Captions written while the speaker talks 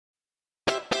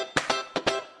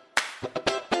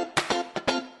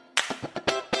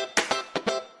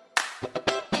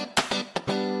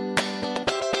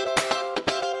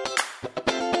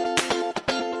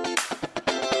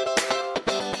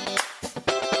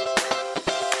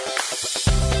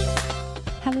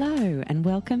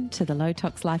welcome to the Low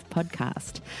Tox Life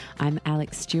podcast. I'm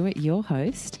Alex Stewart, your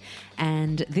host,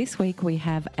 and this week we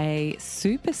have a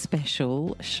super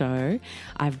special show.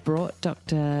 I've brought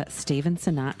Dr. Stephen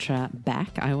Sinatra back.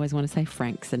 I always want to say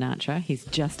Frank Sinatra. He's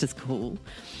just as cool.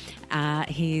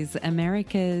 He's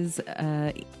America's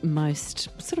most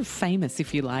sort of famous,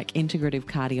 if you like, integrative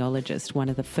cardiologist, one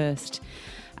of the first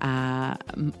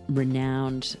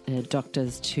renowned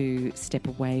doctors to step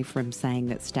away from saying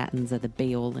that statins are the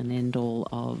be-all and end-all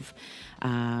of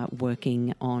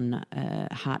working on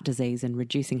heart disease and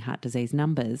reducing heart disease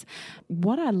numbers.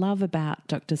 What I love about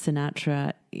Dr.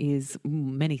 Sinatra is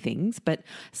many things, but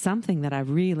something that I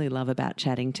really love about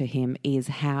chatting to him is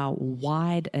how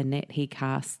wide a net he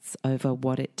casts over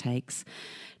what it takes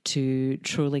to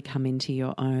truly come into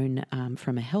your own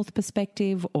from a health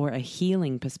perspective or a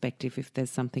healing perspective if there's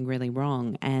something really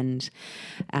wrong. And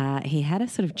he had a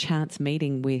sort of chance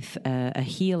meeting with a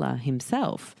healer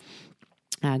himself,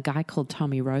 a guy called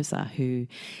Tommy Rosa, who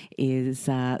is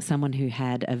someone who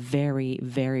had a very,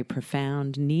 very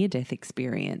profound near-death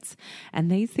experience.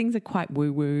 And these things are quite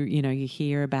woo-woo. You know, you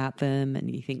hear about them and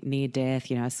you think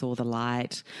near-death, I saw the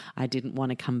light. I didn't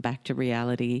want to come back to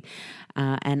reality.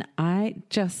 And I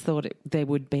just thought there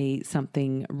would be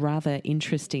something rather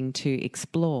interesting to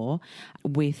explore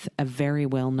with a very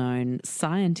well-known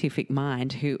scientific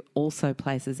mind who also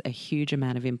places a huge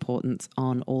amount of importance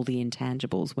on all the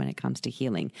intangibles when it comes to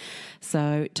healing.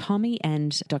 So Tommy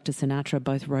and Dr. Sinatra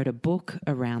both wrote a book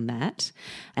around that,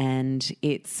 and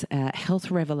it's Health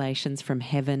Revelations from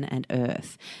Heaven and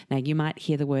Earth. Now, you might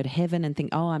hear the word heaven and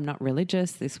think, oh, I'm not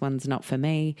religious, this one's not for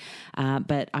me,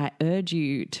 but I urge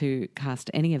you to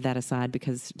cast any of that aside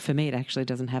because for me it actually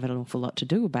doesn't have an awful lot to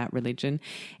do about religion.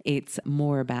 It's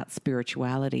more about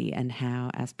spirituality and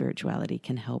how our spirituality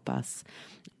can help us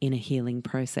in a healing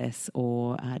process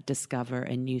or discover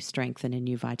a new strength and a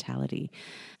new vitality.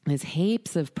 There's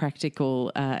heaps of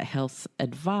practical health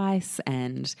advice,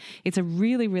 and it's a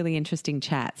really, really interesting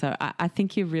chat. So I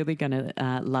think you're really going to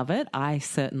love it. I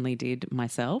certainly did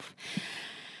myself.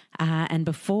 And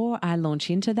before I launch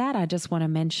into that, I just want to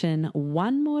mention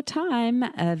one more time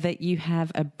that you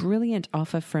have a brilliant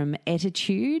offer from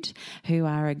Ettitude, who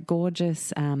are a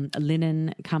gorgeous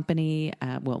linen company.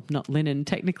 Well, not linen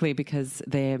technically because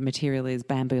their material is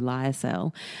bamboo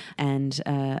lyocell. And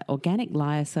organic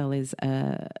lyocell is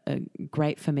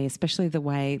great for me, especially the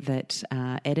way that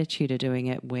Ettitude are doing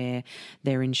it, where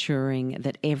they're ensuring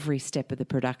that every step of the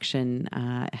production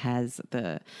has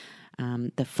the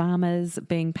farmers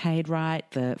being paid right,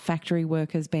 the factory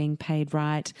workers being paid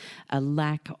right, a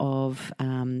lack of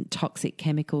toxic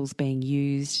chemicals being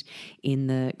used in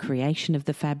the creation of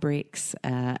the fabrics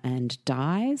and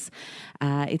dyes.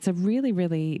 It's a really,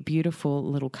 really beautiful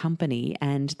little company,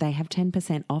 and they have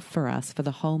 10% off for us for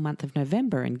the whole month of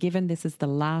November. And given this is the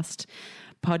last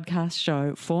podcast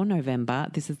show for November,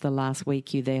 this is the last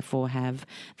week you therefore have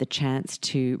the chance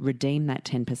to redeem that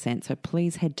 10%. So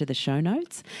please head to the show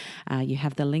notes. You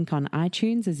have the link on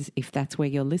iTunes as if that's where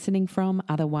you're listening from.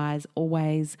 Otherwise,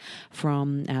 always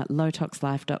from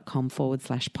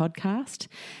lowtoxlife.com/podcast,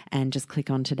 and just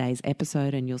click on today's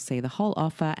episode and you'll see the whole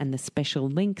offer and the special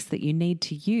links that you need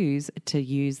to use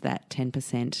that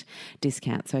 10%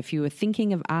 discount. So if you were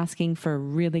thinking of asking for a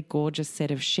really gorgeous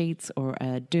set of sheets or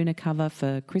a doona cover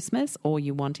for Christmas, or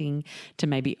you're wanting to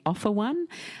maybe offer one,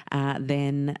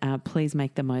 then please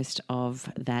make the most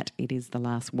of that. It is the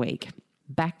last week.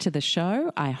 Back to the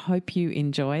show. I hope you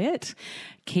enjoy it.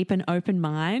 Keep an open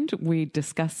mind. We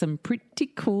discuss some pretty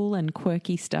cool and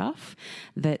quirky stuff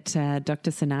that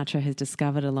Dr. Sinatra has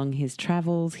discovered along his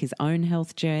travels, his own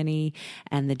health journey,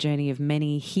 and the journey of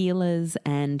many healers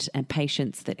and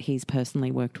patients that he's personally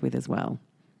worked with as well.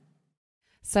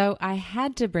 So I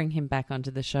had to bring him back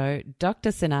onto the show. Dr.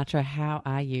 Sinatra, how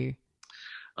are you?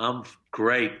 I'm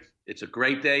great. It's a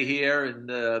great day here in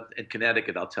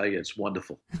Connecticut. I'll tell you, it's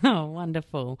wonderful. Oh,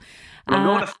 wonderful! I'm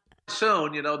going to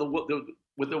soon.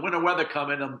 With the winter weather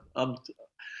coming, I'm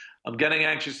getting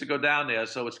anxious to go down there.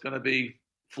 So it's going to be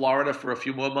Florida for a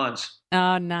few more months.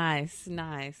 Oh, nice.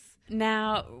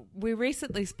 Now, we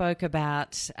recently spoke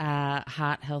about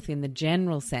heart health in the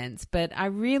general sense, but I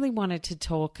really wanted to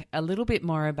talk a little bit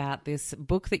more about this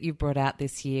book that you brought out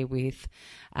this year with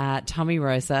Tommy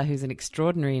Rosa, who's an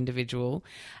extraordinary individual,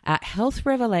 Health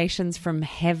Revelations from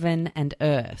Heaven and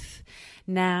Earth.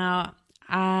 Now,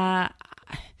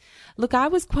 look, I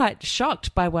was quite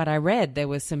shocked by what I read. There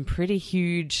were some pretty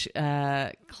huge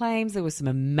claims. There were some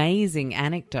amazing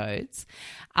anecdotes.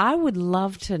 I would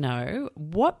love to know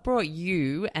what brought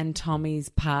you and Tommy's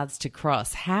paths to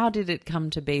cross. How did it come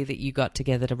to be that you got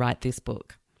together to write this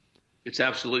book? It's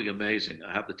absolutely amazing.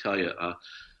 I have to tell you,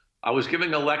 I was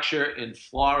giving a lecture in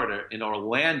Florida, in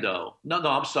Orlando. No,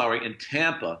 I'm sorry, in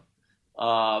Tampa,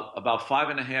 about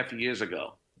 5.5 years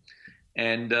ago.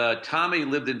 And Tommy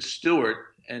lived in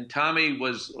Stewart, and Tommy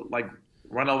was like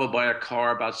run over by a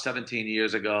car about 17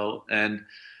 years ago. And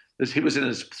he was in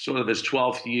his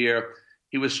 12th year.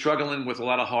 He was struggling with a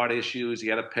lot of heart issues. He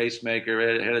had a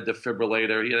pacemaker, he had a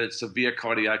defibrillator, he had a severe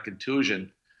cardiac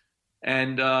contusion.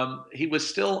 And he was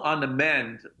still on the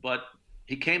mend, but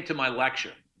he came to my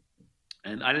lecture.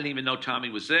 And I didn't even know Tommy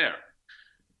was there.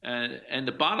 And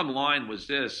the bottom line was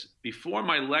this: before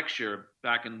my lecture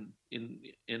back in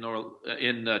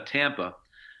Tampa,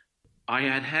 I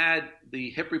had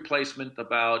the hip replacement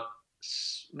about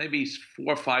maybe 4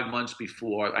 or 5 months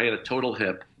before. I had a total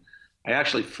hip. I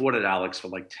actually fought at Alex for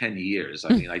like 10 years. I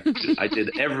mean, I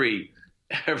did everything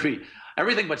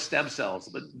but stem cells.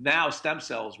 But now stem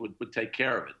cells would take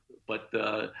care of it. But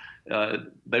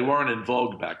they weren't in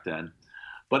vogue back then.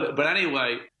 But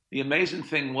anyway, the amazing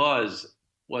thing was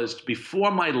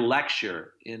before my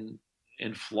lecture in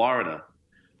Florida,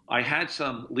 I had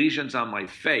some lesions on my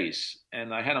face,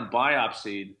 and I had them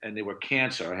biopsied, and they were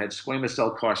cancer. I had squamous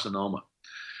cell carcinoma.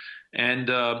 And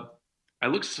I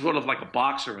looked sort of like a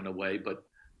boxer in a way, but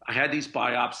I had these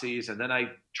biopsies, and then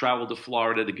I traveled to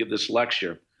Florida to give this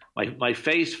lecture. My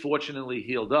face fortunately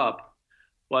healed up,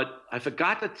 but I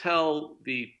forgot to tell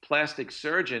the plastic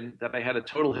surgeon that I had a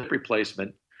total hip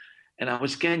replacement, and I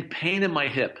was getting pain in my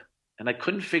hip, and I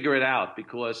couldn't figure it out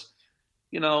because,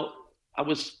 I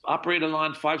was operated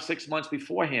on 5-6 months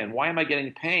beforehand. Why am I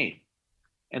getting pain?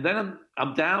 And then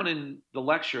I'm down in the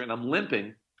lecture, and I'm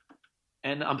limping,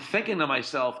 and I'm thinking to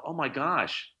myself, oh my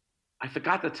gosh, I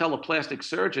forgot to tell a plastic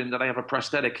surgeon that I have a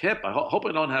prosthetic hip. I hope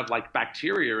I don't have like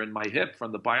bacteria in my hip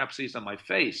from the biopsies on my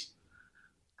face.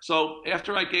 So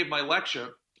after I gave my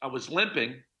lecture, I was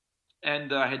limping,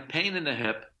 and I had pain in the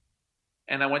hip.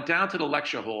 And I went down to the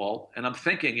lecture hall, and I'm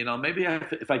thinking, maybe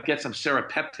if I get some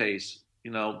serrapeptase,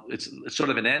 it's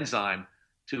sort of an enzyme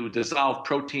to dissolve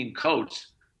protein coats,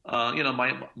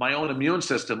 my own immune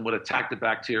system would attack the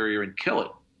bacteria and kill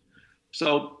it.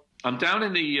 So I'm down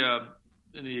in the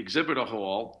exhibitor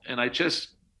hall, and I just,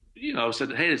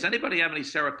 said, hey, does anybody have any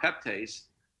serrapeptase?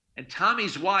 And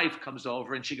Tommy's wife comes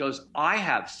over, and she goes, I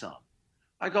have some.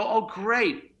 I go, oh,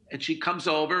 great. And she comes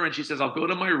over, and she says, I'll go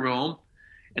to my room.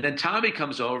 And then Tommy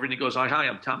comes over, and he goes, hi,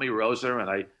 I'm Tommy Rosa,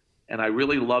 and I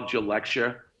really loved your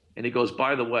lecture. And he goes,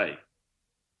 by the way,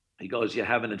 he goes, you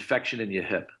have an infection in your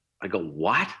hip. I go,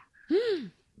 what?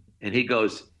 And he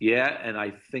goes, yeah, and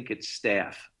I think it's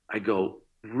staph. I go,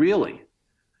 really?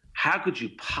 How could you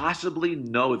possibly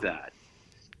know that?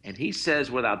 And he says,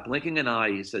 without blinking an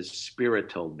eye, he says, Spirit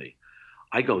told me.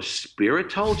 I go, Spirit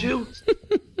told you?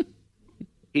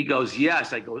 He goes,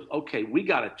 yes. I go, okay, we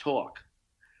got to talk.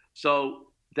 So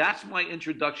that's my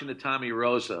introduction to Tommy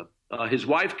Rosa. His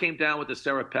wife came down with the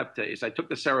serrapeptase. I took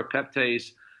the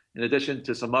serrapeptase in addition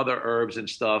to some other herbs and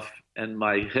stuff, and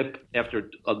my hip, after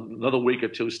another week or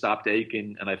two, stopped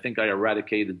aching, and I think I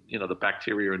eradicated, the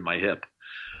bacteria in my hip.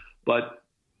 But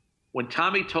when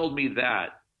Tommy told me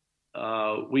that,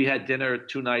 we had dinner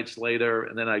 2 nights later,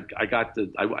 and then I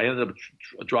ended up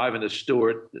driving to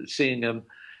Stewart, seeing him,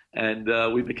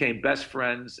 and we became best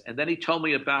friends. And then he told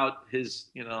me about his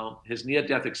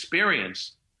near-death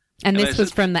experience. And this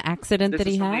was from the accident that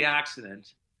he had? This was from the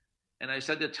accident. And I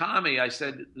said to Tommy,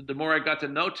 the more I got to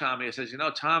know Tommy, I said,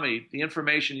 Tommy, the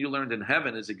information you learned in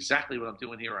heaven is exactly what I'm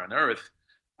doing here on earth.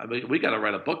 I mean, we got to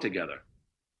write a book together.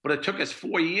 But it took us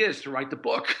 4 years to write the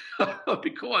book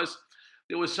because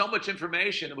there was so much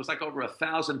information. It was like over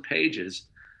 1,000 pages.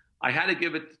 I had to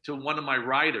give it to one of my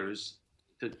writers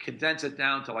to condense it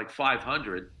down to like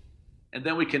 500. And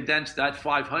then we condensed that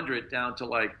 500 down to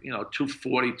like,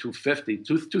 240, 250,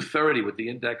 230 with the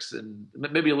index, and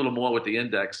maybe a little more with the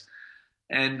index.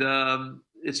 And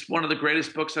it's one of the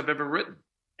greatest books I've ever written.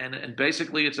 And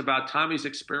basically it's about Tommy's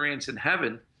experience in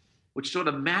heaven, which sort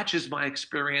of matches my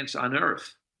experience on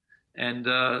earth. And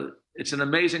it's an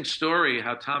amazing story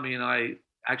how Tommy and I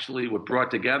actually were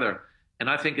brought together. And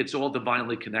I think it's all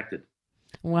divinely connected.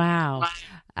 Wow.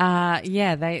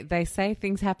 Yeah, they say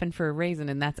things happen for a reason,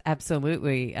 and that's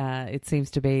absolutely, it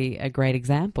seems to be a great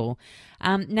example.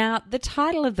 Now, the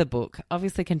title of the book,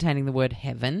 obviously containing the word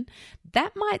heaven,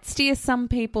 that might steer some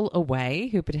people away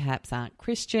who perhaps aren't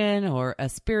Christian or are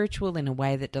spiritual in a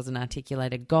way that doesn't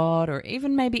articulate a God, or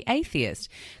even maybe atheist.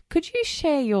 Could you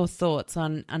share your thoughts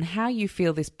on how you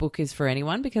feel this book is for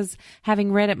anyone? Because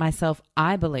having read it myself,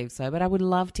 I believe so, but I would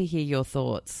love to hear your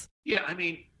thoughts. Yeah, I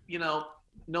mean,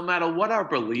 no matter what our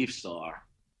beliefs are,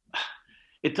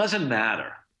 it doesn't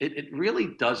matter. It really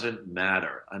doesn't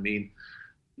matter. I mean,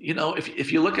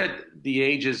 if you look at the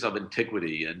ages of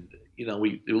antiquity, and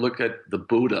we look at the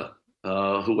Buddha,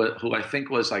 who I think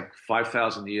was like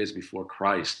 5,000 years before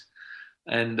Christ,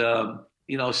 and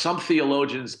some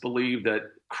theologians believe that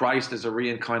Christ is a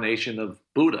reincarnation of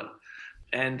Buddha,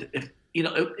 and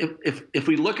if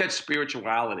we look at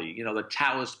spirituality, the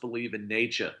Taoists believe in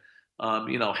nature.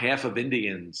 Half of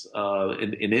Indians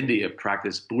in India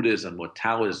practice Buddhism or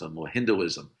Taoism or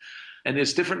Hinduism. And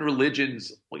there's different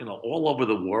religions, all over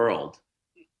the world.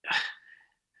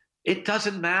 It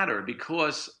doesn't matter,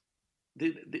 because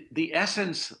the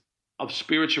essence of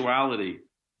spirituality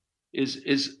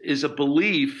is a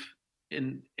belief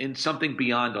in something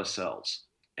beyond ourselves.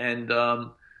 And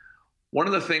one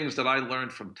of the things that I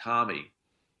learned from Tommy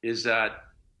is that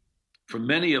for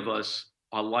many of us,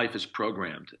 our life is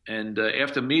programmed. And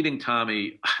after meeting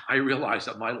Tommy, I realized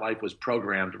that my life was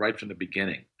programmed right from the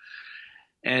beginning.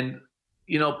 And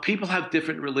people have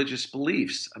different religious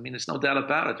beliefs. I mean, there's no doubt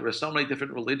about it. There are so many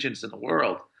different religions in the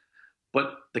world.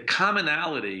 But the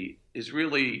commonality is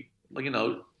really,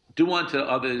 do unto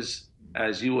others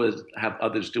as you would have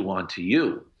others do unto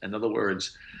you. In other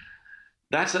words,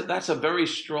 that's a very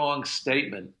strong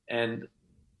statement. And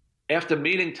after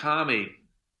meeting Tommy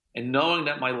and knowing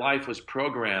that my life was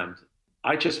programmed,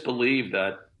 I just believe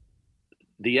that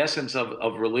the essence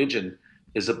of religion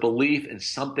is a belief in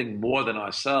something more than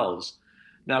ourselves.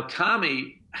 Now,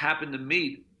 Tommy happened to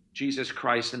meet Jesus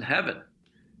Christ in heaven,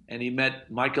 and he met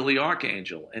Michael the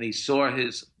Archangel, and he saw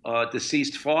his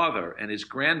deceased father and his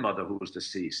grandmother who was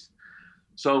deceased.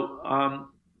 So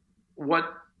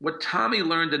what Tommy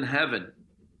learned in heaven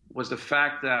was the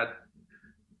fact that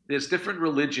there's different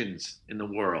religions in the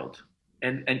world.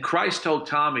 And Christ told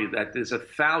Tommy that there's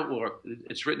or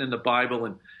it's written in the Bible,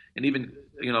 and even,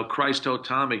 Christ told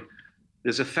Tommy,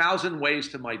 there's 1,000 ways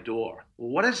to my door. Well,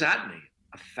 what does that mean?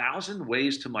 1,000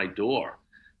 ways to my door.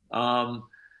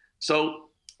 So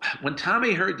when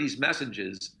Tommy heard these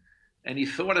messages and he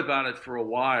thought about it for a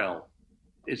while,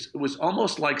 it was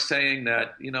almost like saying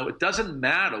that, it doesn't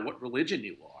matter what religion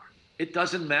you are. It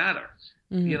doesn't matter.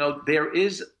 Mm-hmm. There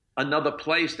is another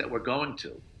place that we're going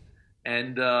to.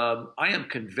 And I am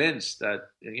convinced that,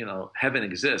 heaven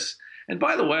exists. And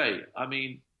by the way, I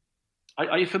mean,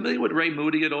 are you familiar with Ray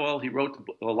Moody at all? He wrote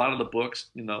a lot of the books,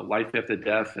 Life After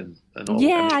Death and all.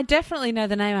 Yeah, I definitely know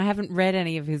the name. I haven't read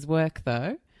any of his work,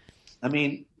 though. I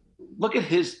mean, look at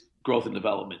his growth and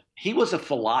development. He was a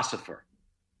philosopher.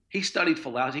 He studied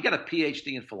philosophy. He got a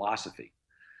PhD in philosophy.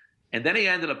 And then he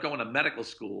ended up going to medical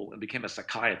school and became a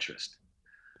psychiatrist.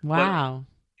 Wow.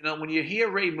 But, when you hear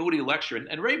Ray Moody lecture,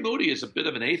 and Ray Moody is a bit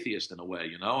of an atheist in a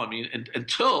way, I mean,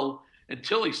 until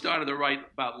he started to write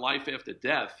about life after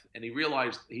death, and he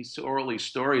realized he saw all these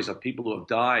stories of people who have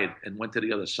died and went to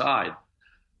the other side.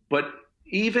 But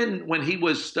even when he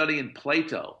was studying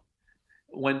Plato,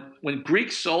 when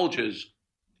Greek soldiers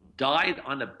died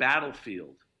on the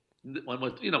battlefield,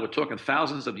 we're talking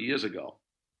thousands of years ago,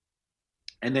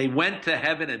 and they went to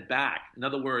heaven and back. In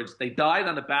other words, they died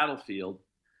on the battlefield,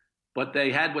 but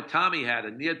they had what Tommy had,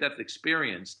 a near-death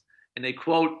experience. And they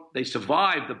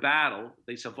survived the battle.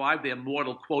 They survived their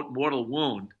mortal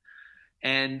wound.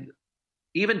 And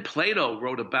even Plato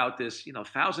wrote about this,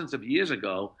 thousands of years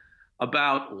ago,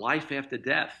 about life after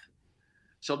death.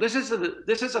 So this is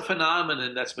a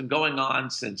phenomenon that's been going on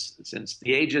since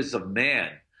the ages of man.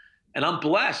 And I'm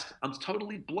blessed. I'm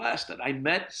totally blessed that I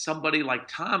met somebody like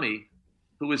Tommy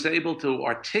who was able to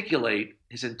articulate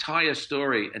his entire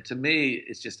story. And to me,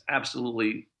 it's just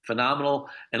absolutely phenomenal,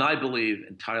 and I believe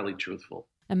entirely truthful.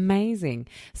 Amazing.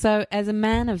 So as a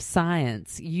man of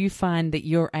science, you find that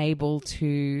you're able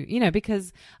to,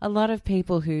 because a lot of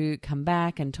people who come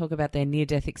back and talk about their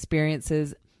near-death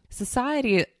experiences,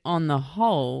 society on the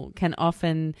whole can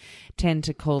often tend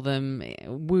to call them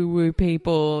woo-woo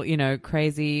people,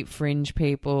 crazy fringe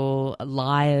people,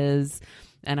 liars,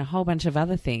 and a whole bunch of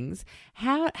other things.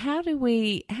 How do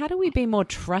we be more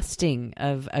trusting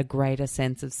of a greater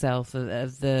sense of self,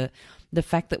 of the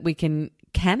fact that we can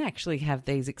actually have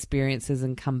these experiences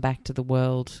and come back to the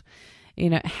world?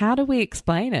 How do we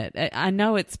explain it? I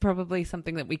know it's probably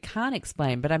something that we can't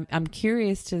explain, but I'm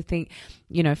curious to think,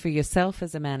 for yourself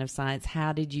as a man of science,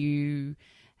 how did you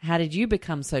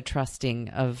become so trusting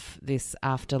of this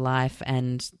afterlife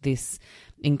and this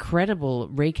incredible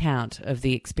recount of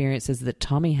the experiences that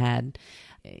Tommy had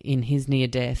in his near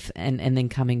death and then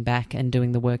coming back and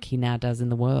doing the work he now does in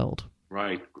the world?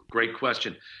 Right. Great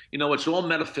question. It's all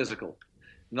metaphysical.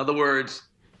 In other words,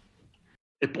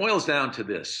 it boils down to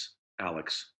this,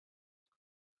 Alex.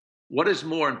 What is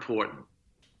more important,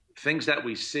 things that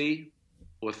we see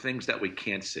or things that we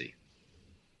can't see?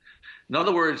 In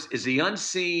other words, is the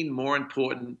unseen more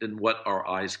important than what our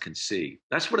eyes can see?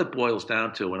 That's what it boils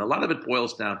down to, and a lot of it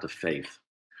boils down to faith.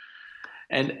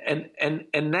 And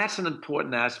that's an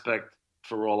important aspect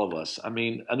for all of us. I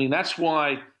mean, that's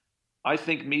why I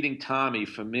think meeting Tommy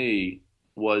for me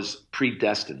was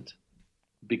predestined,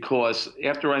 because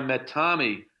after I met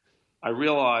Tommy, I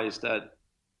realized that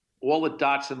all the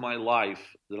dots in my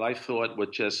life that I thought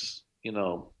would just,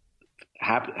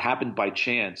 happen by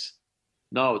chance.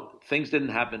 No, things didn't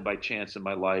happen by chance in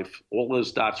my life. All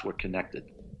those dots were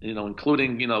connected,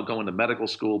 including, going to medical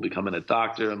school, becoming a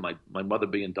doctor, and my mother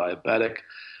being diabetic.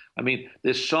 I mean,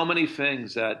 there's so many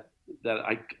things that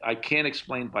I can't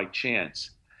explain by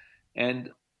chance.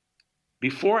 And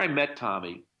before I met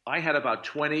Tommy, I had about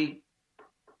 20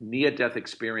 near-death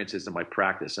experiences in my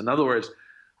practice. In other words,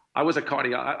 I've been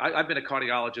a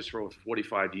cardiologist for over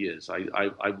 45 years.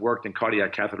 I worked in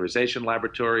cardiac catheterization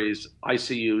laboratories,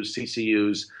 ICUs,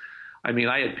 CCUs. I mean,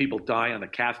 I had people die on the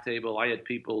cath table. I had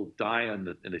people die in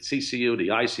the CCU, the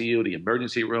ICU, the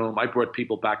emergency room. I brought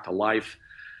people back to life.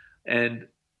 And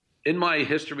in my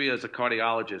history as a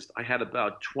cardiologist, I had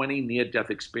about 20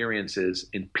 near-death experiences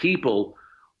in people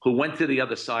who went to the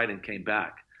other side and came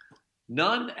back.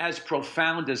 None as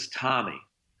profound as Tommy.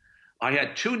 I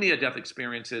had 2 near-death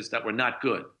experiences that were not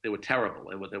good. They were terrible.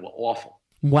 They were awful.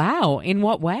 Wow. In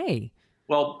what way?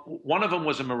 Well, one of them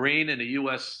was a Marine in the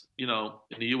U.S.,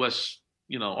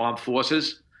 Armed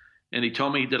Forces. And he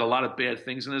told me he did a lot of bad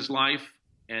things in his life.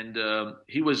 And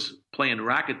he was playing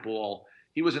racquetball.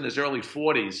 He was in his early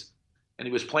 40s, and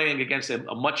he was playing against a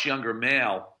much younger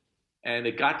male. And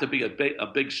it got to be a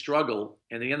big struggle,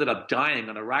 and he ended up dying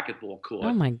on a racquetball court.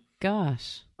 Oh, my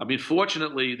gosh. I mean,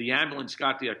 fortunately, the ambulance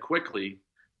got there quickly.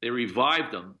 They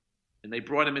revived him, and they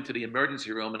brought him into the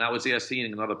emergency room, and I was there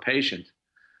seeing another patient.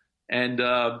 And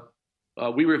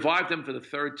we revived him for the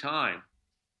 3rd time.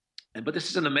 But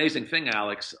this is an amazing thing,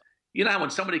 Alex. You know how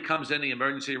when somebody comes in the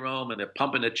emergency room and they're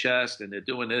pumping their chest and they're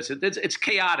doing this, it's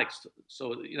chaotic.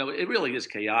 So, it really is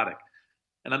chaotic.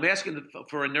 And I'm asking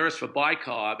for a nurse for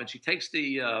bicarb, and she takes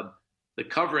the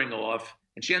covering off,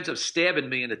 and she ends up stabbing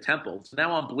me in the temple. So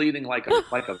now I'm bleeding like a oh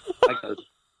my God.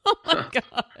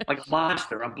 like a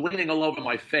monster. I'm bleeding all over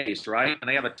my face, right? And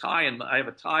I have a tie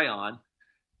on,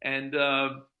 and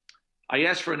I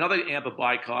asked for another amp of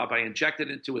bicarb. I injected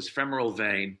it into his femoral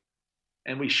vein,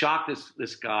 and we shocked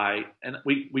this guy, and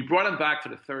we brought him back for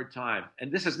the 3rd time.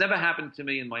 And this has never happened to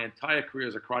me in my entire career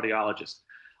as a cardiologist.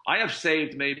 I have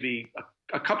saved maybe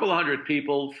a couple of hundred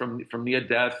people from near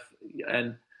death,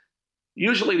 and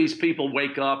usually these people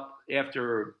wake up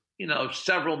after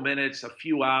several minutes, a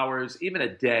few hours, even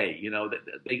a day.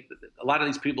 A lot of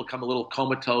these people come a little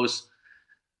comatose.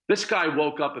 This guy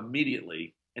woke up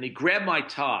immediately, and he grabbed my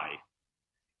tie,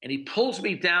 and he pulls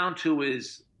me down to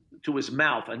his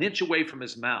mouth, an inch away from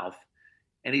his mouth,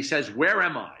 and he says, "Where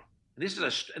am I?"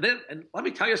 And let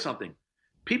me tell you something.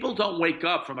 People don't wake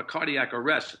up from a cardiac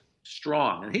arrest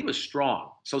strong, and he was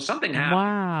strong. So something happened.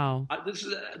 Wow.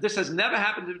 This has never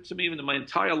happened to me in my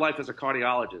entire life as a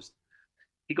cardiologist.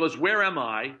 He goes, "Where am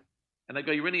I?" And I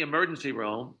go, "You're in the emergency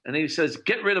room." And then he says,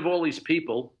 "Get rid of all these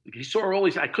people." He saw all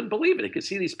these. I couldn't believe it. He could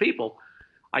see these people.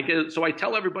 So I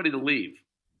tell everybody to leave.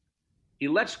 He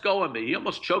lets go of me. He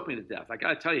almost choked me to death. I got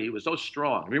to tell you, he was so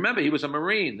strong. Remember, he was a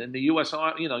Marine in the U.S.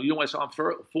 Armed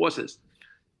Forces.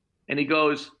 And he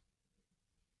goes,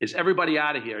 "Is everybody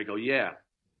out of here?" I go, "Yeah."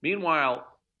 Meanwhile,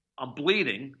 I'm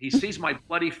bleeding. He sees my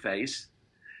bloody face.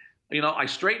 I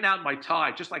straighten out my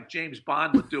tie, just like James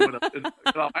Bond would do.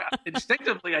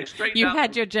 Instinctively, I straighten out. You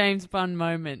had your James Bond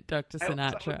moment, Dr.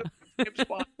 Sinatra. James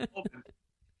Bond moment.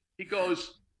 He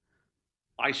goes,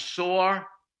 "I saw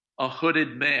a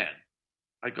hooded man."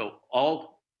 I go,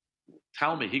 "Oh,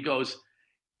 tell me." He goes,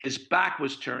 "His back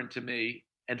was turned to me,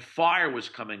 and fire was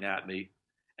coming at me,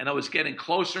 and I was getting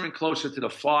closer and closer to the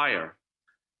fire.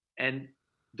 And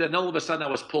then all of a sudden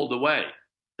I was pulled away."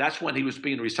 That's when he was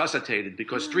being resuscitated,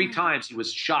 because 3 times he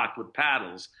was shocked with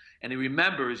paddles, and he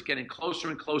remembers getting closer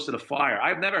and closer to fire.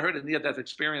 I've never heard a near-death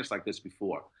experience like this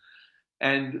before.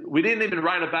 And we didn't even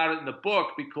write about it in the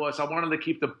book because I wanted to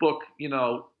keep the book,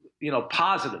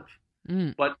 positive.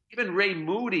 Mm. But even Ray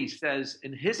Moody says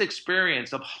in his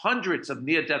experience of hundreds of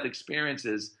near-death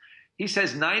experiences, he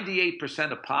says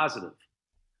 98% are positive.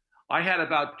 I had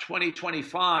about 20,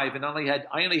 25, and I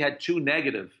only had 2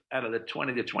 negative out of the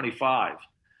 20 to 25.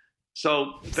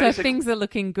 So things are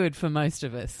looking good for most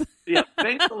of us. Yeah,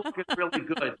 things are looking really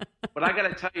good. But I got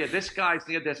to tell you, this guy's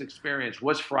near-death experience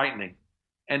was frightening.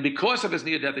 And because of his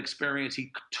near-death experience,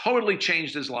 he totally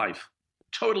changed his life,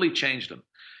 totally changed him.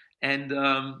 And,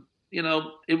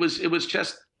 it was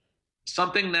just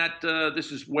something that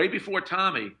this is way before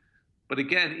Tommy. But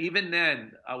again, even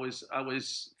then, I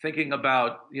was thinking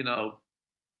about the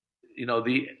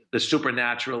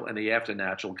supernatural and the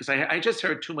afternatural, because I just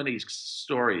heard too many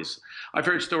stories. I've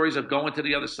heard stories of going to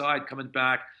the other side, coming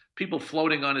back, people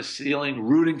floating on a ceiling,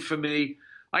 rooting for me.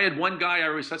 I had one guy I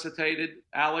resuscitated,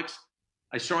 Alex.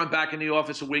 I saw him back in the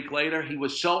office a week later. He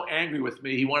was so angry with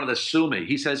me, he wanted to sue me.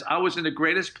 He says, I was in the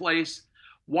greatest place.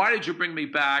 Why did you bring me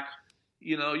back?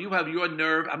 You have your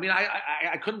nerve. I mean,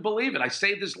 I couldn't believe it. I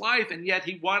saved his life, and yet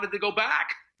he wanted to go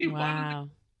back. Wow.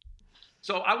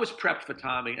 So I was prepped for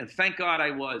Tommy, and thank God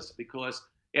I was, because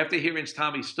after hearing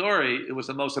Tommy's story, it was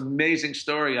the most amazing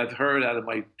story I've heard out of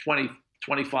my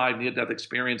 25 near-death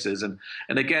experiences. And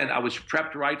again, I was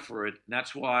prepped right for it, and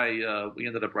that's why we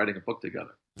ended up writing a book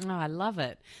together. Oh, I love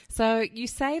it. So you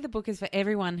say the book is for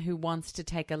everyone who wants to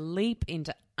take a leap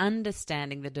into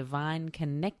understanding the divine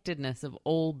connectedness of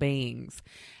all beings.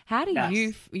 How do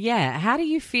how do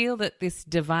you feel that this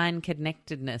divine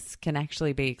connectedness can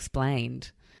actually be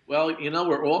explained? Well,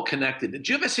 we're all connected. Did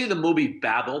you ever see the movie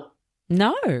Babel?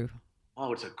 No.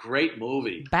 Oh, it's a great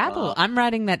movie. Babel. I'm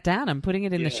writing that down. I'm putting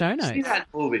it in the show notes. See that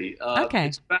movie.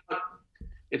 Okay.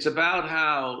 It's about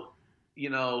how,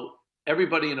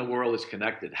 everybody in the world is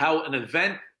connected. How an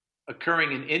event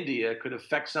occurring in India could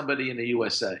affect somebody in the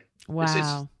USA. Wow. It's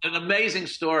an amazing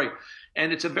story.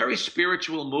 And it's a very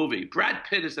spiritual movie. Brad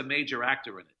Pitt is a major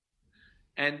actor in it.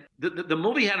 And the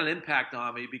movie had an impact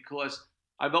on me because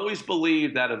I've always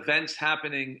believed that events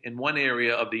happening in one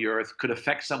area of the earth could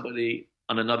affect somebody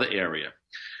on another area.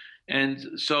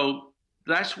 And so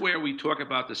that's where we talk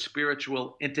about the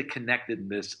spiritual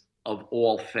interconnectedness of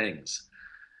all things.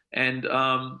 And,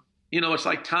 it's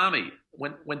like Tommy.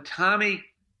 When Tommy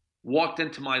walked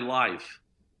into my life,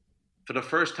 for the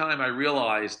first time, I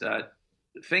realized that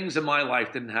things in my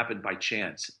life didn't happen by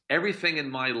chance. Everything in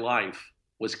my life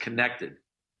was connected.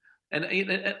 And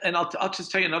I'll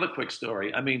just tell you another quick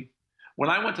story. I mean, when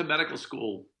I went to medical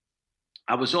school,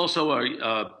 I was also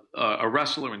a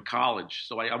wrestler in college.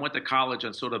 So I went to college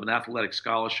on sort of an athletic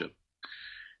scholarship.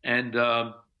 And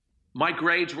my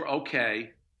grades were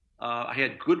okay. I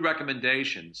had good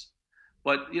recommendations.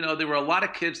 But, there were a lot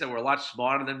of kids that were a lot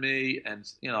smarter than me and,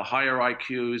 higher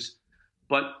IQs.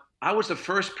 But I was the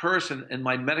first person in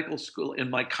my medical school, in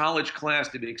my college class,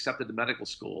 to be accepted to medical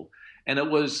school. And it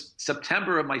was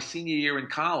September of my senior year in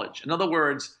college. In other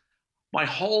words, my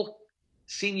whole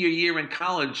senior year in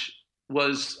college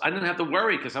I didn't have to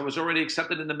worry because I was already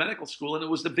accepted into medical school, and it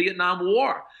was the Vietnam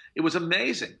War. It was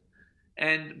amazing.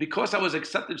 And because I was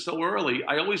accepted so early,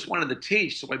 I always wanted to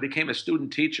teach, so I became a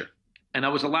student teacher. And I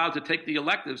was allowed to take the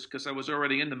electives because I was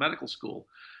already in the medical school.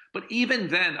 But even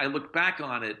then, I look back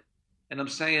on it, and I'm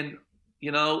saying,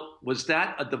 was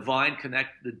that a divine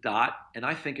connected dot? And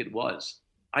I think it was.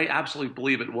 I absolutely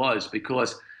believe it was,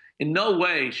 because in no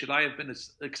way should I have been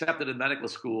accepted in medical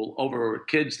school over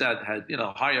kids that had,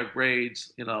 higher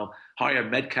grades, higher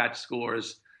MedCat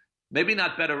scores, maybe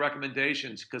not better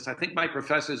recommendations, because I think my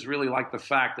professors really liked the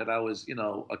fact that I was,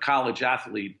 a college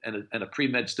athlete and a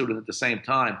pre-med student at the same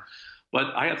time. But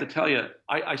I have to tell you,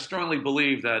 I strongly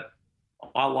believe that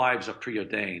our lives are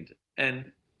preordained.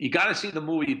 And you got to see the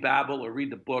movie Babel or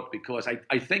read the book, because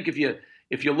I think if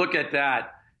you look at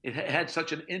that, it had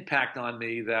such an impact on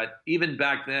me that even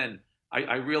back then,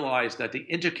 I realized that the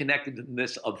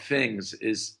interconnectedness of things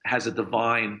has a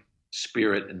divine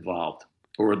spirit involved,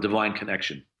 or a divine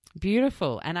connection.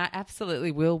 Beautiful. And I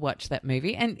absolutely will watch that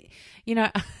movie. And,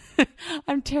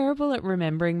 I'm terrible at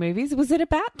remembering movies. Was it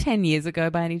about 10 years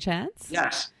ago by any chance?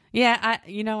 Yes. Yeah,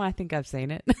 I think I've seen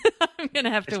it. I'm going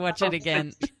to have to watch it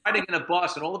again. She's riding in a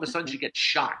bus, and all of a sudden she gets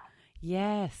shot.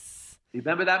 Yes. You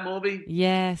remember that movie?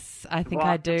 Yes, I think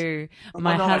I do.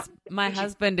 My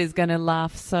husband is going to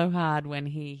laugh so hard when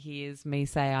he hears me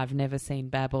say I've never seen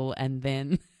Babel, and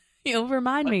then he'll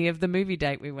remind me of the movie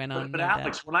date we went on. But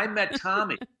Alex, when I met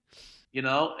Tommy,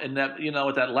 and that,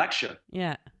 at that lecture,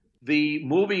 yeah, the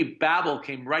movie Babel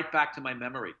came right back to my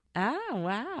memory. Oh,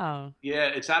 wow. Yeah,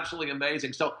 it's absolutely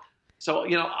amazing. So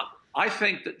I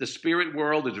think that the spirit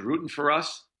world is rooting for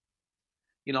us.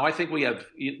 I think we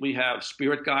have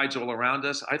spirit guides all around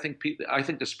us. I think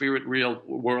the spirit real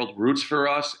world roots for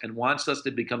us and wants us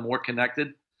to become more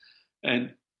connected.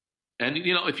 And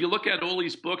if you look at all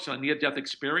these books on near-death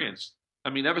experience,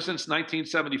 I mean, ever since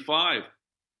 1975,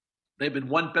 they've been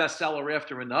one bestseller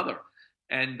after another.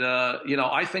 And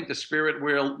I think the spirit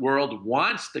world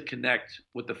wants to connect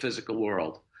with the physical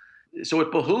world. So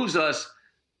it behooves us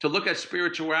to look at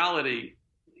spirituality,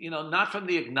 not from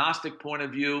the agnostic point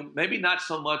of view, maybe not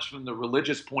so much from the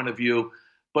religious point of view,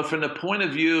 but from the point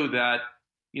of view that,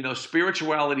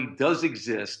 spirituality does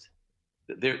exist.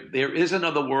 There is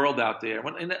another world out there.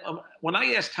 When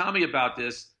I asked Tommy about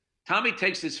this, Tommy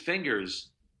takes his fingers,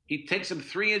 he takes them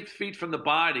 3 feet from the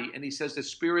body, and he says the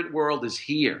spirit world is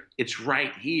here. It's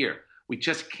right here. We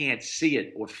just can't see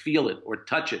it or feel it or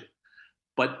touch it,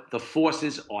 but the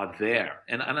forces are there.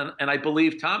 And I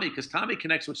believe Tommy, because Tommy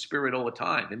connects with spirit all the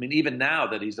time. I mean, even now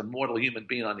that he's a mortal human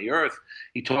being on the earth,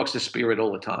 he talks to spirit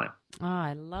all the time. Oh,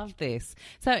 I love this.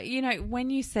 So, when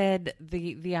you said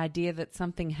the idea that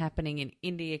something happening in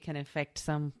India can affect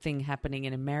something happening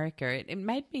in America, it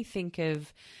made me think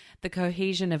of the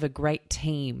cohesion of a great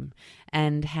team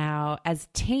and how as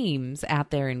teams out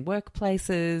there in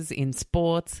workplaces, in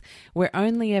sports, we're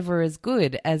only ever as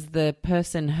good as the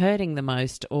person hurting the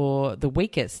most or the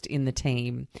weakest in the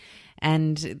team.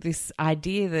 And this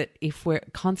idea that if we're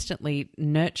constantly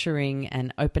nurturing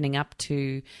and opening up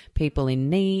to people in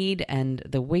need and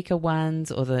the weaker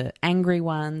ones or the angry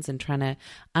ones and trying to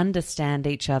understand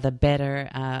each other better,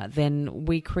 then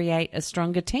we create a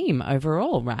stronger team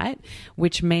overall, right?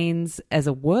 Which means as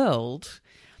a world,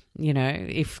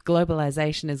 if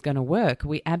globalization is going to work,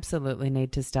 we absolutely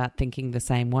need to start thinking the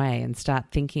same way and start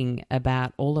thinking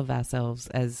about all of ourselves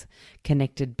as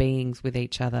connected beings with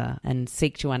each other and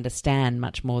seek to understand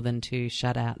much more than to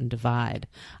shut out and divide.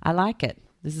 I like it.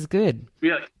 This is good.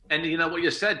 Yeah. And what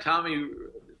you said, Tommy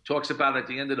talks about at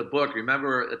the end of the book.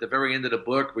 Remember at the very end of the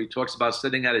book where he talks about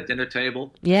sitting at a dinner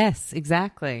table? Yes,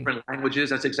 exactly. Different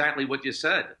languages. That's exactly what you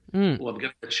said. Well, I'm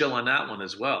going to chill on that one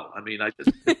as well. I mean,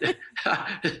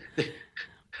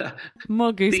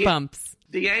 more goosebumps.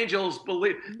 The angels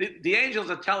believe. The angels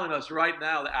are telling us right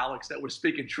now, Alex, that we're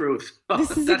speaking truth.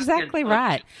 This is exactly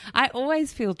right. I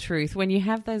always feel truth when you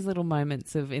have those little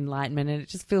moments of enlightenment, and it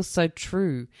just feels so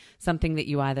true. Something that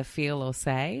you either feel or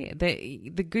say.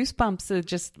 The goosebumps are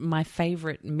just my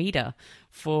favorite meter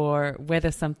for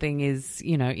whether something is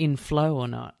in flow or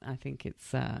not. I think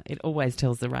it always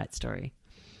tells the right story.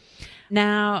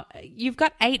 Now, you've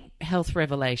got 8 health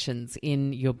revelations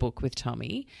in your book with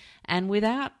Tommy, and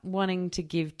without wanting to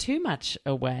give too much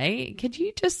away, could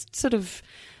you just sort of,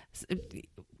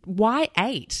 why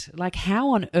 8? Like,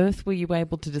 how on earth were you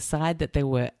able to decide that there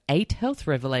were 8 health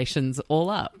revelations all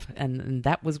up, and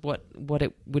that was what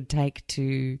it would take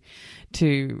to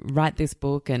write this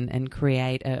book and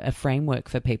create a framework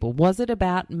for people? Was it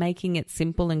about making it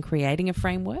simple and creating a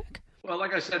framework? Well,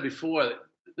 like I said before,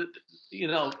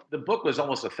 the book was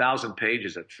almost 1,000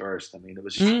 pages at first. I mean, there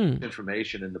was so much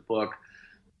information in the book.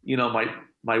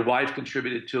 My wife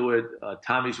contributed to it.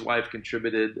 Tommy's wife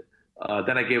contributed.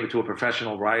 Then I gave it to a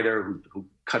professional writer who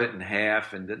cut it in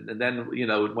half. And then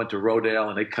it went to Rodale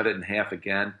and they cut it in half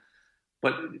again.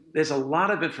 But there's a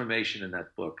lot of information in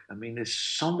that book. I mean, there's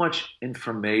so much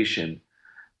information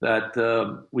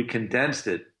that we condensed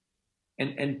it.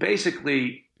 And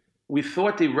basically, we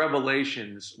thought the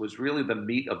revelations was really the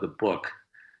meat of the book.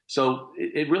 So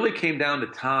it really came down to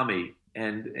Tommy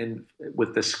and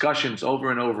with discussions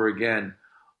over and over again,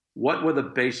 what were the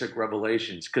basic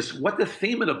revelations? Because what the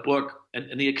theme of the book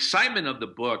and the excitement of the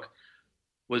book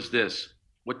was this.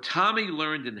 What Tommy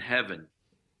learned in heaven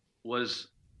was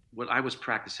what I was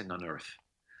practicing on earth.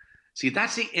 See,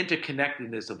 that's the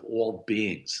interconnectedness of all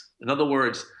beings. In other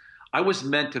words, I was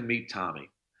meant to meet Tommy.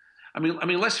 I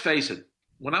mean, let's face it.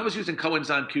 When I was using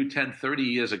coenzyme Q10 30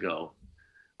 years ago,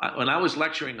 when I was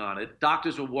lecturing on it,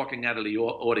 doctors were walking out of the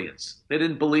audience. They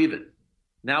didn't believe it.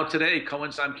 Now today,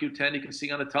 coenzyme Q10 you can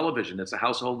see on the television. It's a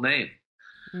household name.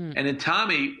 And in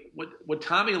Tommy, what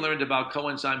Tommy learned about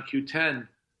coenzyme Q10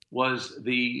 was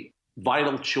the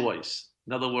vital choice.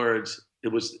 In other words, it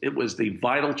was the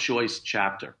vital choice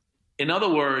chapter. In other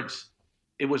words,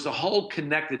 it was the whole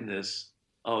connectedness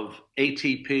of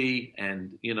ATP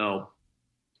and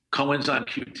coenzyme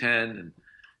Q10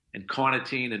 and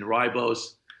carnitine and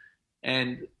ribose.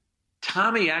 And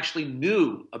Tommy actually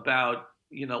knew about,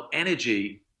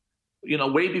 energy,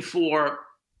 way before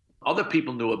other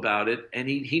people knew about it. And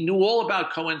he knew all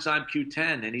about coenzyme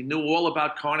Q10 and he knew all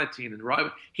about carnitine and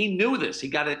ribose. He knew this. He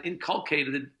got it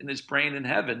inculcated in his brain in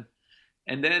heaven.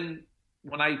 And then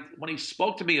when he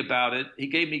spoke to me about it, he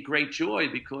gave me great joy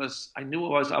because I knew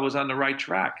I was on the right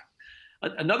track.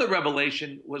 Another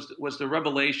revelation was the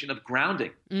revelation of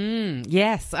grounding.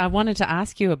 Yes, I wanted to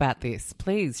ask you about this.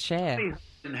 Please share.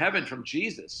 In heaven from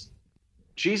Jesus.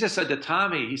 Jesus said to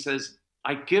Tommy, he says,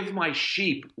 I give my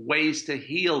sheep ways to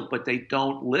heal, but they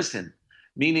don't listen.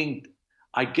 Meaning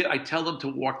I tell them to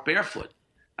walk barefoot.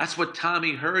 That's what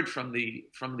Tommy heard from the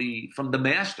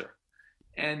master.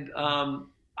 And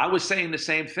I was saying the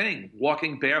same thing,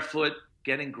 walking barefoot,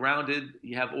 getting grounded.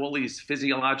 You have all these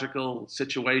physiological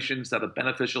situations that are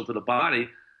beneficial to the body,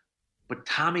 but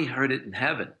Tommy heard it in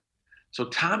heaven. So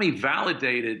Tommy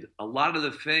validated a lot of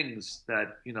the things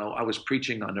that, I was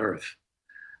preaching on earth.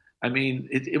 I mean,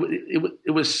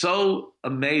 it was so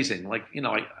amazing. Like,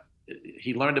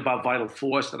 he learned about vital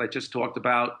force that I just talked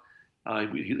about.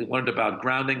 He learned about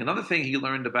grounding. Another thing he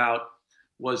learned about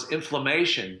was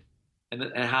inflammation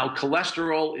and how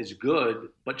cholesterol is good,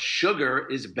 but sugar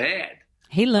is bad.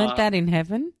 He learned that in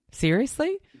heaven?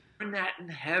 Seriously? He learned that in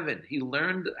heaven. He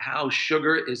learned how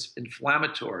sugar is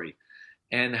inflammatory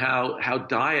and how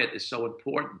diet is so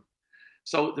important.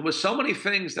 So there were so many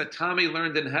things that Tommy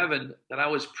learned in heaven that I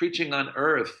was preaching on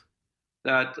earth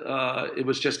that it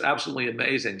was just absolutely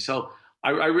amazing. So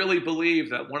I really believe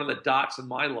that one of the dots in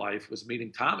my life was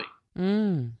meeting Tommy.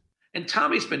 Mm. And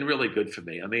Tommy's been really good for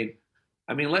me. I mean,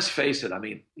 let's face it. I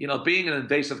mean, being an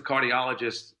invasive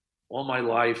cardiologist all my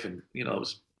life and,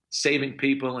 saving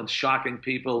people and shocking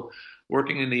people,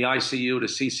 working in the ICU to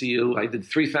CCU. I did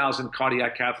 3,000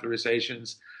 cardiac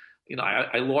catheterizations.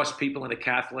 I lost people in the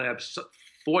cath lab. So,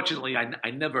 fortunately,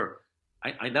 I never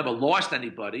lost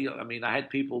anybody. I mean, I had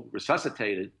people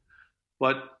resuscitated,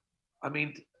 but I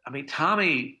mean,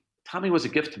 Tommy was a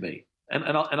gift to me. And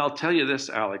I'll tell you this,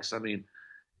 Alex. I mean,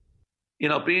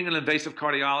 being an invasive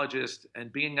cardiologist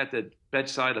and being at the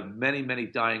bedside of many, many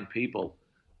dying people,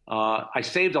 I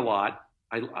saved a lot.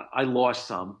 I lost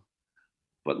some.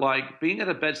 But like being at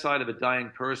the bedside of a dying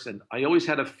person, I always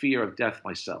had a fear of death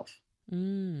myself.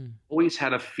 Mm. Always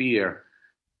had a fear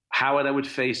how I would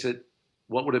face it,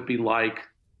 what would it be like.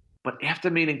 But after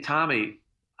meeting Tommy,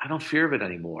 I don't fear of it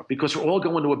anymore because we're all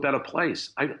going to a better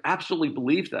place. I absolutely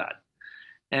believe that.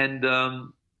 And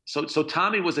so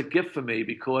Tommy was a gift for me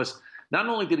because not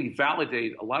only did he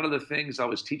validate a lot of the things I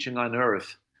was teaching on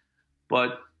earth,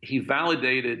 but he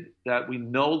validated that we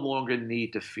no longer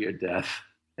need to fear death.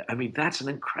 I mean, that's an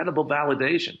incredible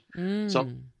validation. Mm.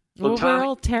 So well, Tommy, we're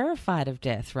all terrified of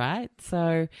death, right?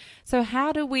 So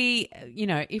how do we,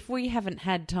 if we haven't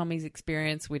had Tommy's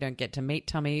experience, we don't get to meet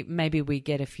Tommy, maybe we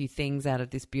get a few things out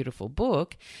of this beautiful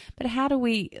book, but how do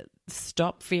we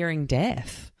stop fearing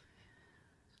death?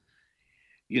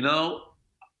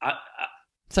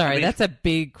 Sorry, that's a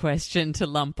big question to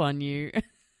lump on you.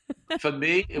 For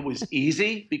me, it was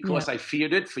easy because I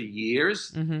feared it for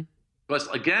years. Mm-hmm. Because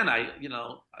again,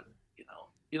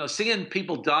 seeing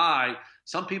people die.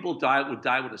 Some people would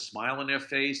die with a smile on their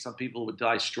face. Some people would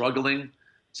die struggling.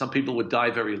 Some people would die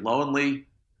very lonely.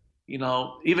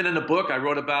 Even in the book, I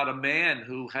wrote about a man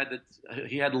who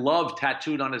had love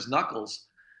tattooed on his knuckles,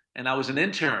 and I was an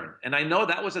intern, and I know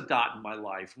that was a dot in my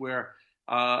life where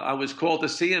I was called to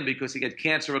see him because he had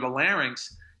cancer of the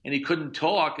larynx and he couldn't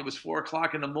talk. It was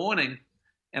 4:00 in the morning,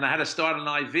 and I had to start an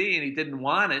IV, and he didn't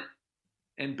want it.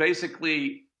 And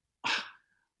basically,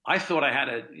 I thought I had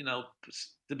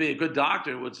to be a good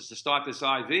doctor was to start this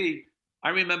IV. I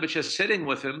remember just sitting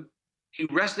with him. He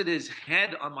rested his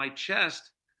head on my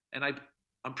chest, and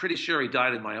I'm pretty sure he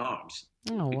died in my arms.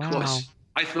 Oh, because wow.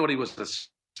 I thought he was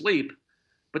asleep,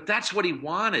 but that's what he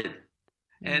wanted. Mm.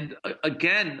 And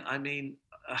again, I mean,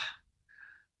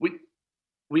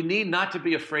 we need not to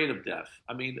be afraid of death.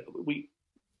 I mean,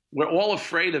 we're all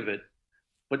afraid of it.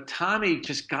 But Tommy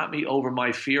just got me over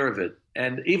my fear of it.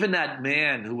 And even that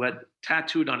man who had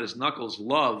tattooed on his knuckles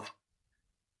love,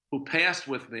 who passed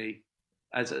with me,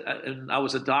 and I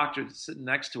was a doctor sitting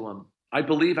next to him, I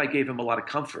believe I gave him a lot of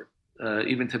comfort,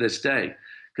 even to this day.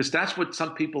 Because that's what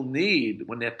some people need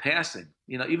when they're passing.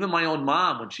 Even my own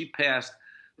mom, when she passed,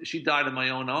 she died in my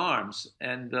own arms.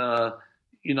 And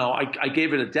I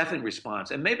gave it a deafening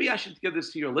response. And maybe I should give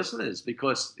this to your listeners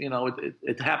because,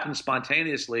 it happens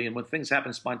spontaneously. And when things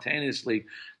happen spontaneously,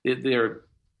 they're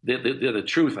the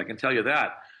truth. I can tell you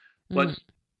that. But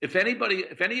if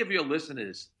any of your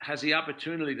listeners has the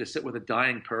opportunity to sit with a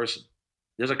dying person,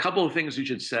 there's a couple of things you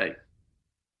should say.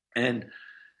 And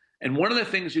one of the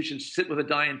things you should sit with a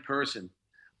dying person,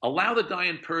 allow the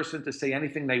dying person to say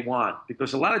anything they want,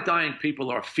 because a lot of dying people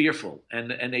are fearful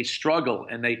and they struggle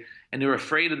and they're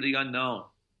afraid of the unknown.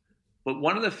 But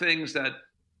one of the things that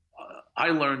I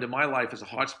learned in my life as a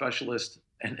heart specialist,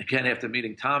 and again after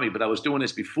meeting Tommy, but I was doing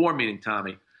this before meeting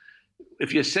Tommy,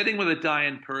 if you're sitting with a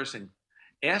dying person,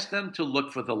 ask them to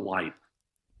look for the light.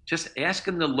 Just ask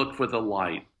them to look for the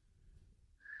light.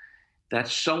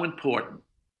 That's so important.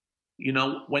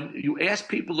 When you ask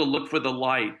people to look for the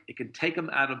light, it can take them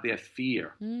out of their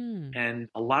fear. And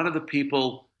a lot of the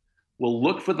people will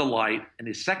look for the light. And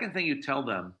the second thing you tell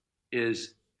them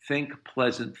is think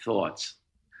pleasant thoughts.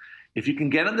 If you can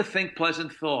get them to think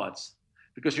pleasant thoughts,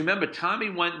 because remember,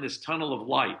 Tommy went in this tunnel of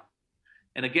light.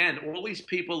 And again, all these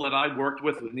people that I worked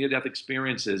with near-death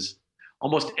experiences,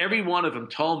 almost every one of them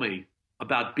told me,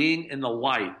 about being in the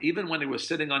light, even when they were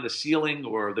sitting on the ceiling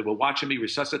or they were watching me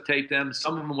resuscitate them.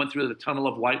 Some of them went through the tunnel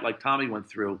of light like Tommy went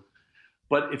through.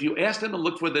 But if you ask them to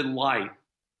look for the light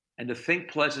and to think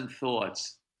pleasant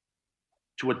thoughts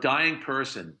to a dying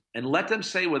person and let them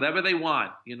say whatever they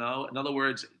want, in other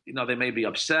words, they may be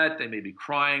upset, they may be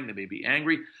crying, they may be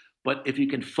angry, but if you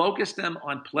can focus them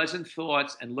on pleasant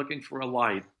thoughts and looking for a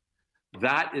light,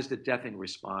 that is the deathing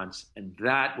response, and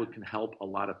that can help a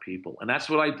lot of people. And that's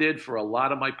what I did for a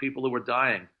lot of my people who were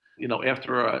dying.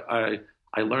 After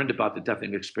I learned about the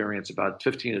deathing experience about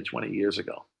 15 to 20 years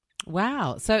ago.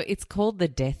 Wow. So it's called the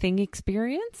deathing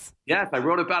experience? Yes, I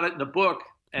wrote about it in a book,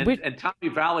 and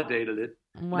Tommy validated it.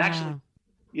 Wow. And actually,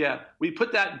 yeah, we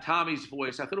put that in Tommy's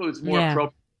voice. I thought it was more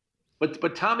appropriate.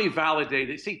 But Tommy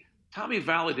validated. See, Tommy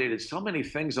validated so many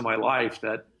things in my life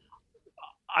that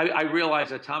I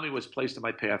realized that Tommy was placed in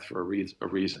my path for a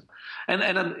reason. And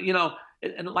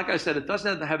like I said, it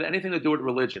doesn't have anything to do with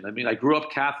religion. I mean, I grew up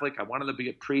Catholic. I wanted to be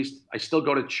a priest. I still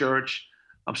go to church.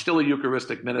 I'm still a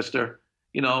Eucharistic minister.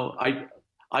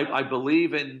 I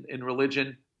believe in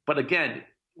religion. But again,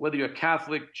 whether you're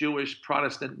Catholic, Jewish,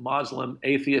 Protestant, Muslim,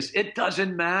 atheist, it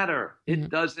doesn't matter. It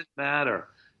doesn't matter.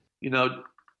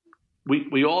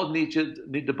 We all need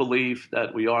to believe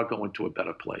that we are going to a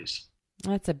better place.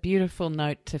 That's a beautiful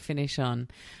note to finish on.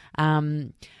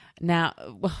 Now,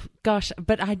 well, gosh,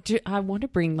 but I want to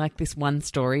bring like this one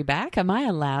story back. Am I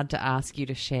allowed to ask you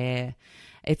to share?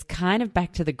 It's kind of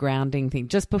back to the grounding thing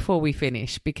just before we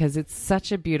finish, because it's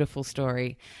such a beautiful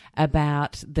story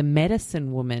about the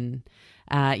medicine woman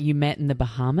you met in the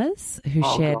Bahamas who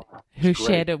shared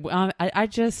I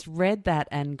just read that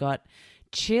and got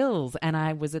chills, and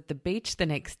I was at the beach the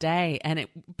next day, and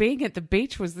being at the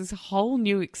beach was this whole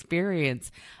new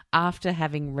experience after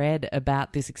having read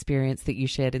about this experience that you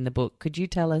shared in the book. Could you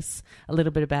tell us a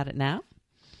little bit about it now?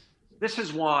 This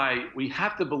is why we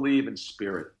have to believe in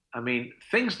spirit. I mean,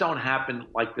 things don't happen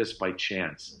like this by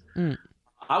chance.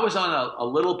 I was on a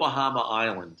little Bahama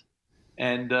island,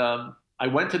 and I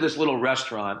went to this little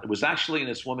restaurant. It was actually in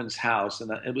this woman's house,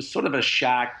 and it was sort of a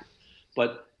shack,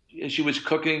 but she was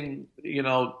cooking,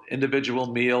 individual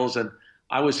meals, and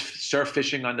I was surf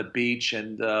fishing on the beach,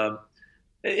 and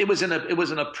it was in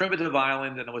a primitive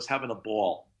island, and I was having a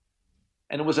ball,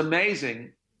 and it was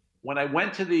amazing. When I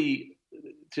went to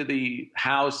the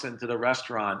house and to the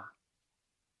restaurant,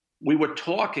 we were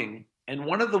talking, and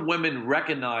one of the women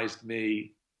recognized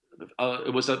me.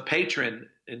 It was a patron,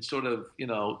 and sort of,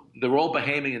 they're all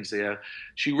Bahamians there.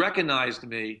 She recognized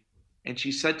me, and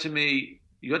she said to me,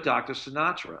 "You're Dr.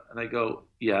 Sinatra." And I go,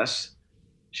 "Yes."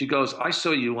 She goes, "I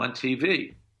saw you on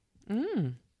TV."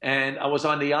 And I was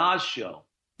on the Oz show.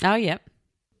 Oh, yep.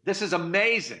 This is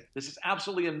amazing. This is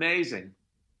absolutely amazing.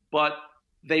 But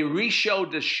they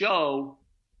re-showed the show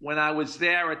when I was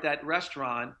there at that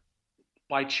restaurant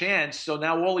by chance. So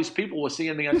now all these people were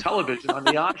seeing me on television on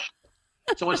the Oz show.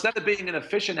 So instead of being in a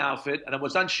fishing outfit, and I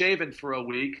was unshaven for a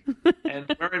week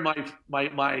and wearing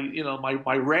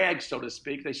my rags, so to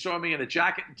speak, they saw me in a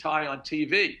jacket and tie on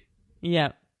TV.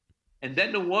 Yeah. And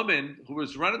then the woman who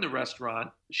was running the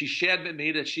restaurant, she shared with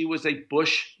me that she was a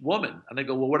bush woman. And I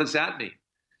go, "Well, what does that mean?"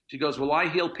 She goes, "Well, I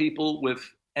heal people with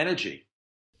energy."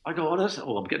 I go,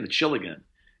 "Oh, I'm getting the chill again."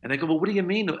 And I go, "Well, what do you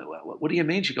mean? What do you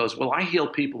mean?" She goes, "Well, I heal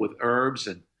people with herbs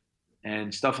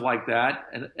and stuff like that."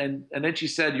 And then she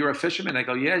said, "You're a fisherman?" I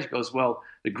go, "Yeah." She goes, "Well,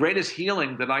 the greatest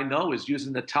healing that I know is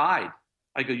using the tide."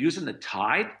 I go, "Using the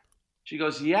tide?" She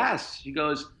goes, "Yes." She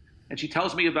goes, and she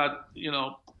tells me about,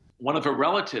 one of her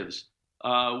relatives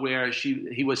where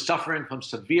he was suffering from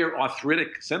severe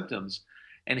arthritic symptoms,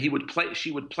 and she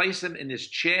would place him in his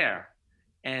chair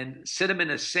and sit him in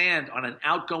the sand on an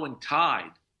outgoing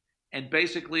tide. And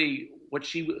basically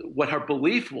what her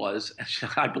belief was,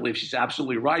 and I believe she's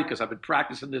absolutely right because I've been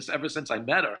practicing this ever since I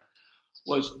met her,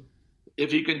 was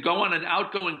if you can go on an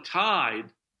outgoing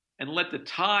tide and let the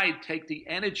tide take the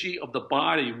energy of the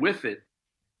body with it,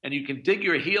 and you can dig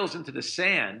your heels into the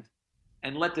sand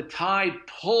and let the tide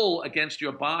pull against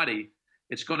your body,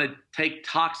 it's going to take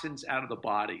toxins out of the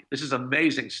body. This is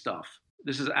amazing stuff.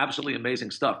 This is absolutely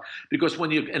amazing stuff. Because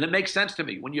and it makes sense to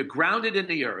me, when you're grounded in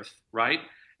the earth, right?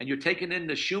 And you're taking in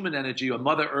the Schumann energy or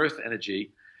Mother Earth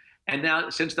energy. And now,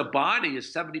 since the body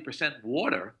is 70%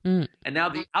 water, and now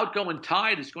the outgoing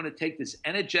tide is going to take this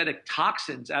energetic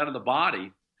toxins out of the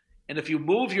body. And if you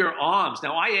move your arms,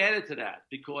 now I added to that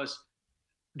because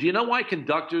do you know why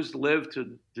conductors live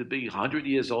to be 100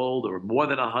 years old or more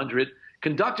than 100?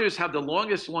 Conductors have the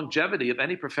longest longevity of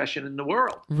any profession in the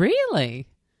world. Really?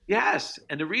 Yes.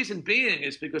 And the reason being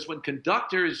is because when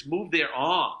conductors move their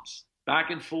arms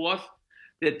back and forth,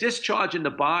 they're discharging the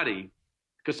body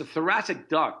because the thoracic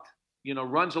duct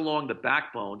runs along the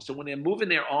backbone. So when they're moving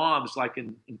their arms like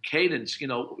in cadence,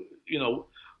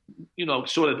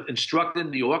 sort of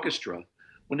instructing the orchestra,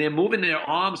 when they're moving their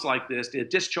arms like this, they're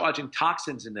discharging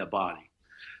toxins in their body.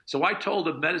 So I told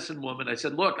a medicine woman, I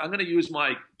said, look, I'm going to use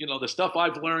my, the stuff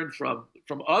I've learned from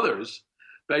others,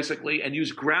 basically, and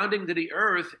use grounding to the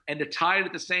earth and the tide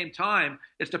at the same time.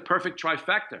 It's the perfect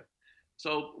trifecta.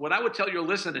 So what I would tell your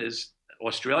listeners,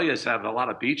 Australia's have a lot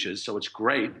of beaches, so it's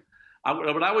great.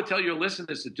 What I would tell your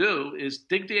listeners to do is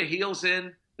dig their heels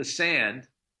in the sand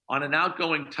on an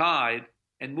outgoing tide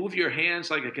and move your hands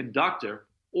like a conductor,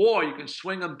 or you can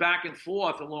swing them back and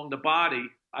forth along the body.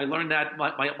 I learned that,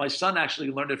 my son actually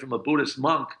learned it from a Buddhist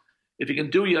monk. If you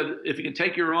can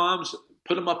take your arms,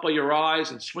 put them up by your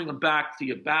eyes and swing them back to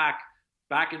your back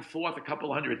and forth a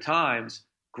couple hundred times,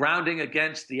 grounding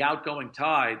against the outgoing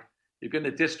tide, you're going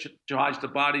to discharge the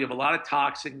body of a lot of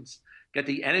toxins, get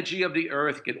the energy of the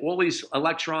earth, get all these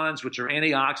electrons, which are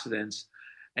antioxidants,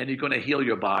 and you're going to heal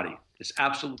your body. It's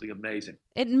absolutely amazing.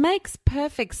 It makes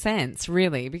perfect sense,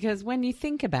 really, because when you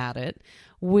think about it,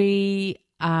 we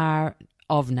are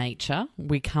of nature.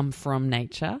 We come from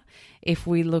nature. If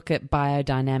we look at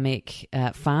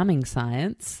biodynamic farming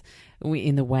science,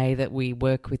 in the way that we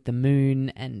work with the moon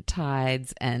and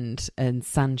tides and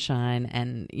sunshine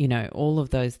and, all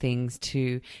of those things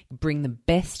to bring the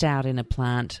best out in a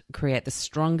plant, create the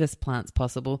strongest plants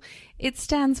possible, it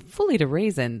stands fully to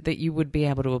reason that you would be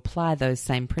able to apply those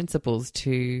same principles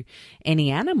to any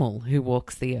animal who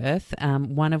walks the earth,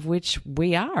 one of which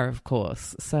we are, of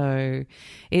course. So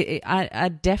I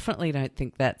definitely don't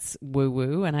think that's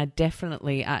woo-woo, and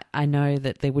I know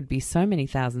that there would be so many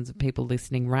thousands of people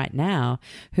listening right now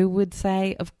who would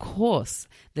say, of course,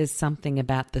 there's something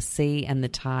about the sea and the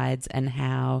tides and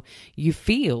how you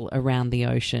feel around the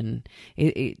ocean.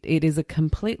 It is a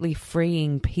completely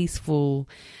freeing, peaceful,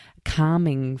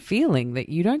 calming feeling that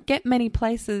you don't get many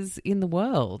places in the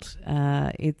world.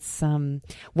 It's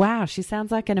wow, she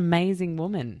sounds like an amazing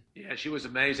woman. Yeah, she was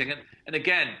amazing. And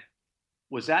again,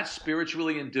 was that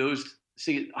spiritually induced?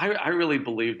 See, I really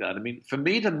believe that. I mean, for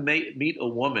me to meet a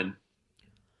woman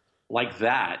like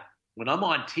that, when I'm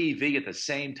on TV at the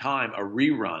same time, a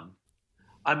rerun,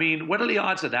 I mean, what are the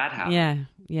odds of that happening?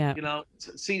 Yeah.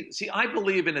 See, I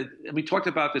believe in it, and we talked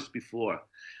about this before.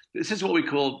 This is what we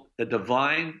call the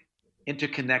divine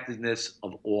interconnectedness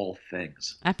of all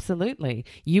things. Absolutely.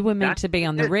 You were meant to be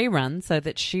on the rerun so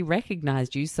that she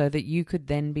recognized you so that you could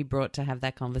then be brought to have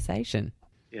that conversation.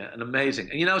 Yeah, and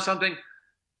amazing. And you know something?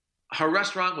 Her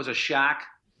restaurant was a shack.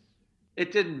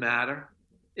 It didn't matter.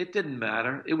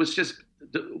 It was just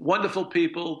wonderful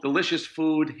people, delicious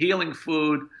food, healing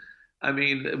food. I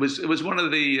mean, it was one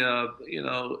of the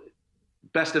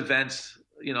best events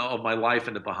of my life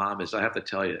in the Bahamas, I have to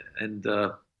tell you. And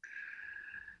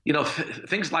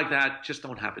things like that just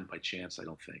don't happen by chance.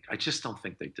 I just don't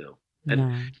think they do.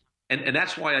 And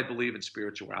that's why I believe in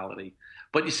spirituality.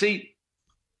 But you see,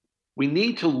 we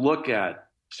need to look at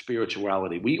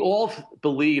spirituality. We all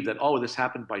believe that, this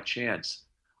happened by chance.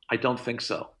 I don't think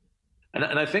so. And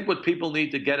I think what people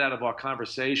need to get out of our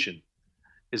conversation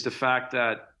is the fact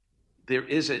that there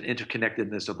is an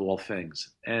interconnectedness of all things.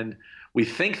 And we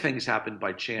think things happen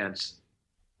by chance,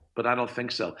 but I don't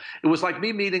think so. It was like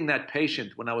me meeting that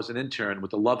patient when I was an intern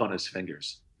with the love on his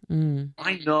fingers.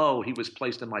 I know he was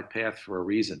placed in my path for a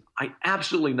reason. I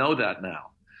absolutely know that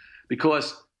now,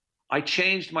 because I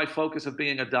changed my focus of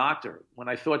being a doctor. When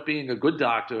I thought being a good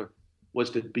doctor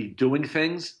was to be doing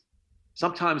things,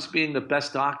 sometimes being the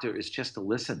best doctor is just to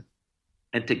listen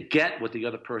and to get what the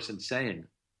other person's saying,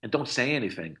 and don't say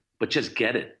anything, but just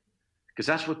get it, because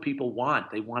that's what people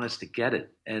want. They want us to get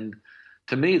it. And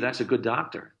to me, that's a good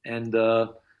doctor. And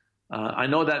I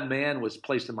know that man was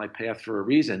placed in my path for a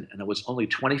reason, and I was only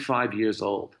 25 years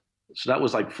old. So that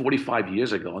was like 45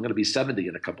 years ago. I'm going to be 70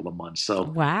 in a couple of months. So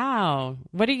wow.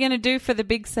 What are you going to do for the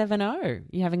big 7-0?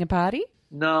 You having a party?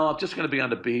 No, I'm just going to be on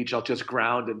the beach. I'll just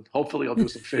ground, and hopefully I'll do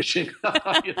some fishing. Something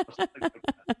like that.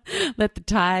 Let the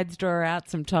tides draw out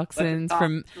some toxins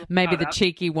from maybe the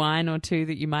cheeky wine or two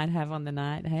that you might have on the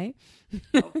night, hey?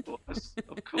 Of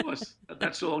course.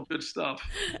 That's all good stuff.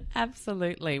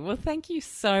 Absolutely. Well, thank you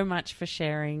so much for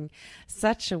sharing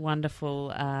such a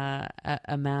wonderful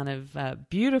amount of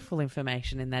beautiful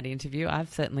information in that interview.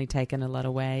 I've certainly taken a lot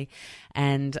away,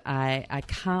 and I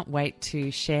can't wait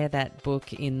to share that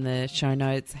book in the show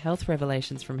notes, Health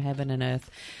Revelations from Heaven and Earth.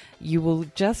 You will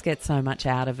just get so much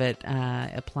out of it,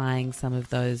 applying some of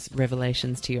those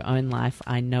revelations to your own life.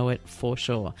 I know it for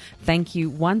sure. Thank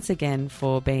you once again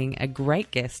for being a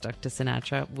great guest, Dr.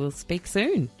 Sinatra. We'll speak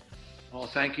soon. Well,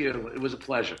 thank you. It was a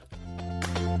pleasure.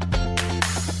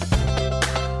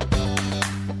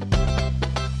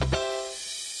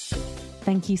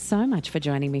 thank you so much for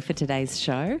joining me for today's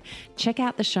show. Check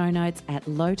out the show notes at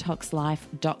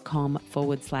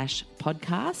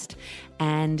lowtoxlife.com/podcast.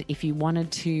 And if you wanted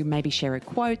to maybe share a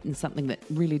quote and something that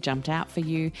really jumped out for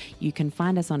you, you can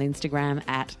find us on Instagram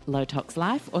at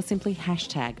lowtoxlife or simply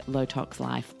hashtag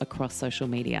lowtoxlife across social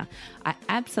media. I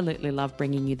absolutely love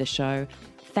bringing you the show.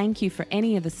 Thank you for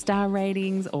any of the star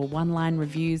ratings or one-line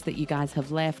reviews that you guys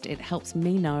have left. It helps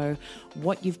me know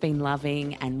what you've been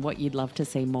loving and what you'd love to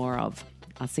see more of.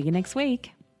 I'll see you next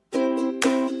week.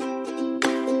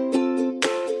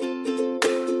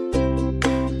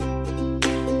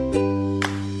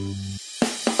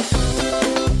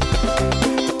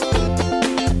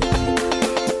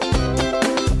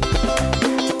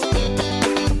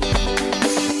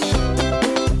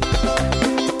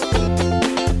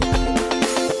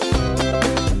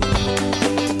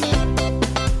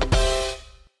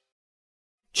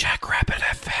 Jackrabbit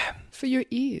FM. For your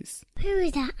ears. Who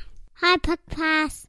is that? Hi, Podcast.